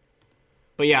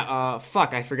 But yeah,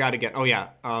 fuck, I forgot again. Oh yeah,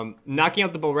 knocking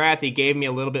out the Borathi gave me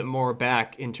a little bit more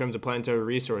back in terms of planetary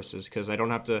resources, because I don't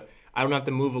have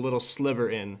to move a little sliver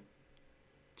in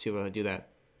to, do that.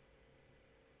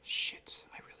 Shit,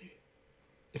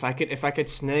 if I could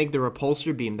snag the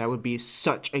repulsor beam, that would be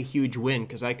such a huge win,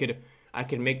 because I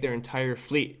could make their entire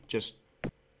fleet just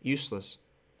useless.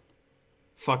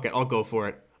 Fuck it, I'll go for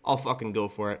it. I'll fucking go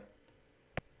for it.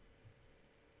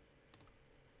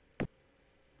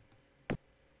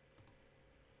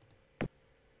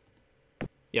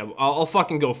 Yeah, I'll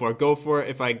fucking go for it. Go for it.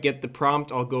 If I get the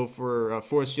prompt, I'll go for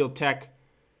force field tech.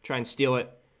 Try and steal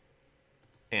it.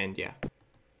 And yeah.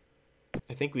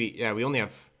 I think we only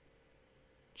have...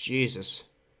 Jesus.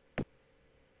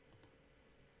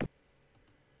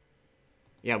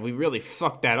 Yeah, we really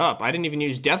fucked that up. I didn't even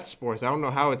use Death Spores. I don't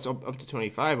know how it's up to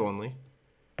 25 only.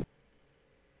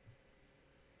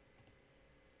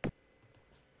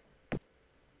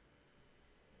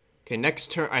 Okay,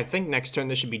 next turn. I think next turn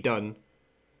this should be done.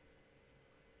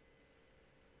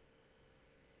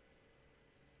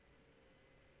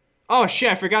 Oh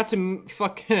shit, I forgot to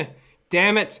fuck.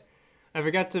 Damn it. I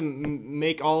forgot to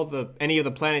make any of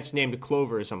the planets named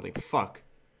Clover or something. Fuck.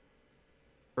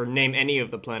 Or name any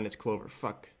of the planets Clover.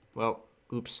 Fuck. Well,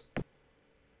 oops.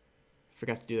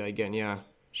 Forgot to do that again, yeah.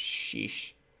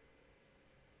 Sheesh.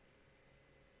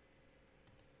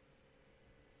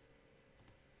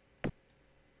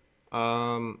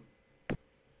 Oh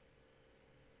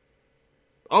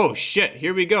shit,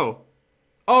 here we go.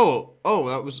 Oh,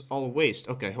 that was all a waste.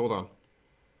 Okay, hold on.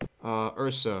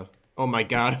 Ursa. Oh my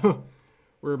god.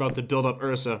 We're about to build up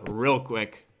Ursa real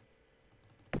quick.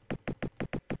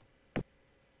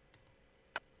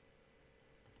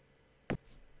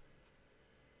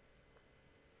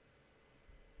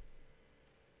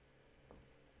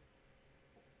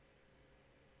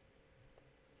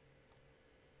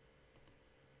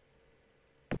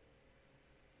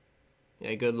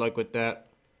 Yeah, good luck with that.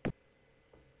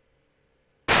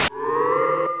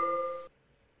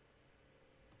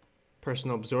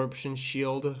 Personal absorption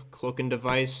shield, cloaking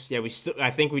device. Yeah, I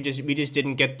think we just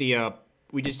didn't get the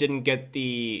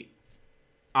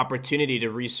opportunity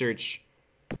to research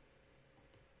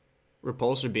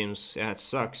repulsor beams. Yeah, it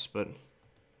sucks, but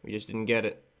we just didn't get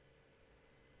it.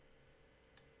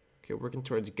 Okay, working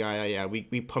towards Gaia. Yeah,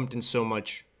 we pumped in so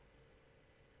much.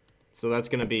 So that's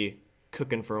gonna be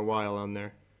cooking for a while on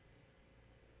there.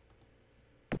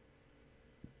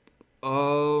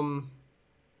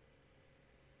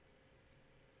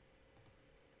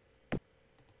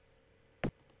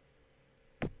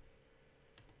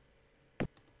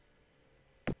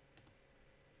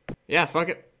 Yeah, fuck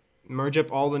it. Merge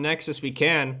up all the Nexus we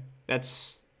can.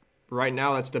 Right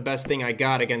now, that's the best thing I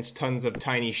got against tons of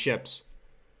tiny ships.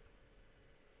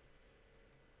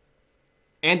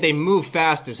 And they move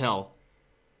fast as hell.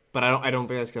 But I don't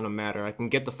think that's gonna matter. I can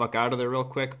get the fuck out of there real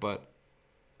quick, but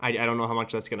I don't know how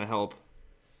much that's gonna help.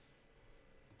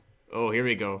 Oh, here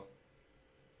we go.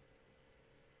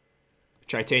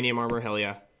 Titanium armor, hell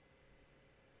yeah.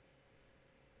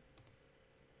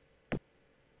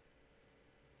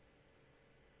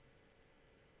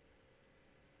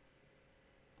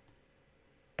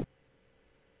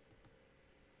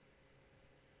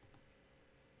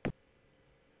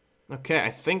 Okay,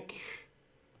 I think...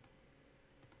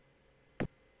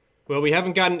 Well, we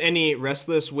haven't gotten any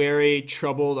restless, wary,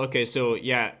 troubled. Okay, so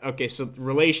yeah. Okay, so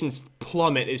relations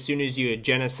plummet as soon as you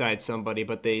genocide somebody,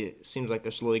 but seems like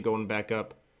they're slowly going back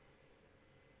up.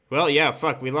 Well, yeah,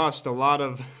 fuck. We lost a lot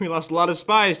of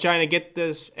spies trying to get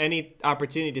any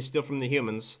opportunity to steal from the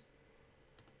humans.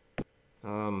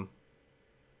 Oh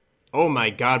my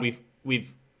god,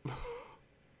 we've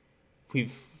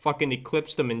fucking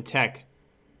eclipsed them in tech.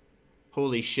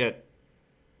 Holy shit.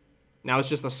 Now it's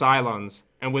just the Cylons.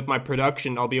 And with my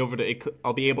production, I'll be able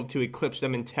to eclipse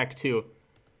them in tech too.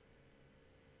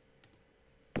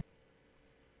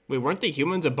 Wait, weren't the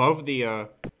humans above the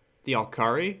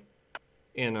Alkari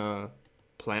in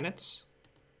planets?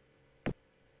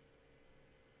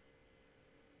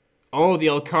 Oh, the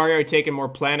Alkari are taking more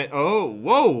planet. Oh,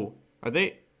 whoa! Are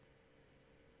they?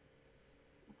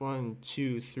 1,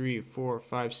 2, 3, 4,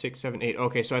 5, 6, 7, 8.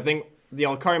 Okay, so I think The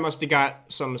Alkari must have got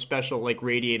some special, like,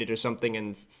 radiated or something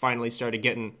and finally started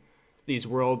getting these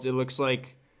worlds. It looks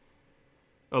like...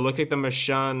 Oh, look like the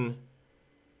Mashan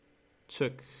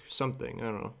took something. I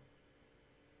don't know.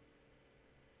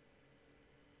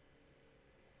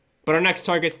 But our next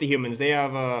target's the humans. They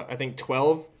have, I think,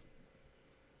 12.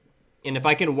 And if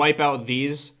I can wipe out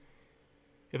these...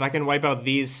 If I can wipe out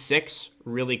these 6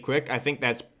 really quick, I think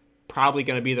that's probably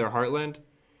going to be their heartland.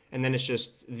 And then it's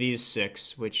just these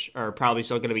 6, which are probably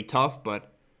still going to be tough,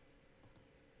 but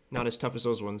not as tough as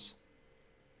those ones.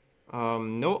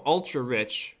 No ultra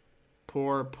rich.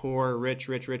 Poor, poor, rich,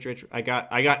 rich, rich, rich. I got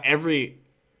every,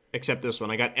 except this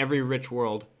one. I got every rich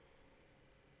world.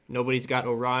 Nobody's got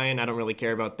Orion. I don't really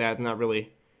care about that. Not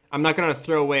really. I'm not going to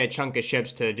throw away a chunk of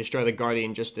ships to destroy the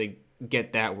Guardian just to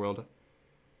get that world.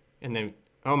 And then,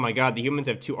 oh my god, the humans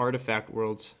have 2 artifact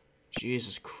worlds.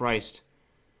 Jesus Christ.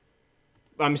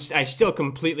 I still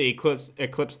completely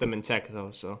eclipse them in tech,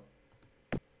 though, so.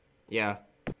 Yeah.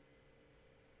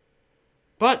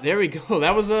 But, there we go.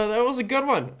 That was a good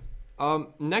one.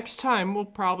 Next time, we'll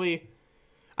probably...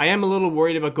 I am a little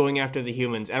worried about going after the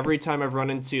humans. Every time I've run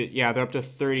into... Yeah, they're up to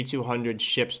 3,200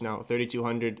 ships now.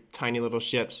 3,200 tiny little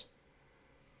ships.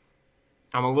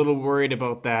 I'm a little worried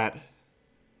about that.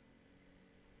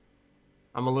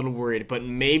 I'm a little worried. But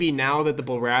maybe now that the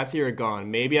Bulrathi are gone,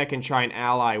 maybe I can try and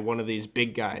ally one of these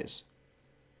big guys.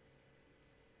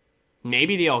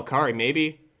 Maybe the Alkari.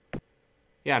 Maybe.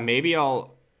 Yeah, maybe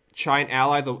I'll try and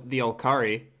ally the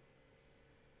Alkari.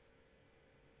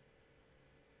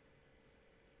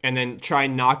 And then try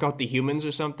and knock out the humans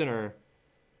or something, or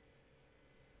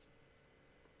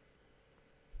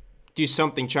do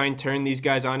something, try and turn these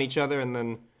guys on each other, and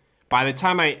then by the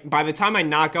time I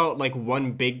knock out like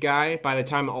one big guy, by the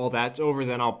time all that's over,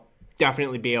 then I'll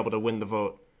definitely be able to win the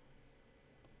vote.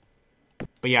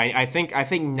 But yeah, I think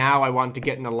now I want to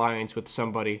get an alliance with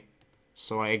somebody.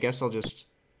 So I guess I'll just...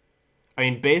 I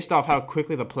mean, based off how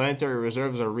quickly the planetary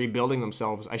reserves are rebuilding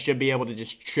themselves, I should be able to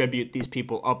just tribute these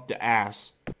people up the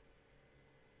ass.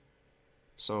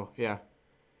 So, yeah.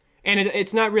 And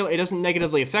it's not real, it doesn't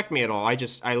negatively affect me at all.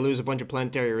 I lose a bunch of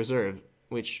planetary reserve,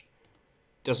 which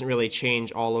doesn't really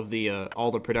change all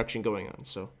the production going on,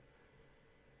 so.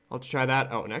 I'll try that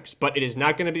out next. But it is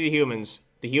not going to be the humans.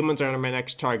 The humans are my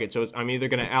next target, so I'm either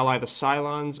going to ally the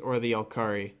Cylons or the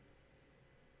Alkari.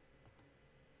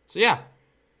 So, yeah.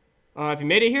 If you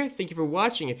made it here, thank you for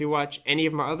watching. If you watch any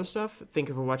of my other stuff, thank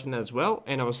you for watching that as well.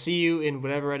 And I will see you in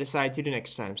whatever I decide to do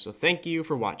next time. So thank you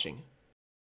for watching.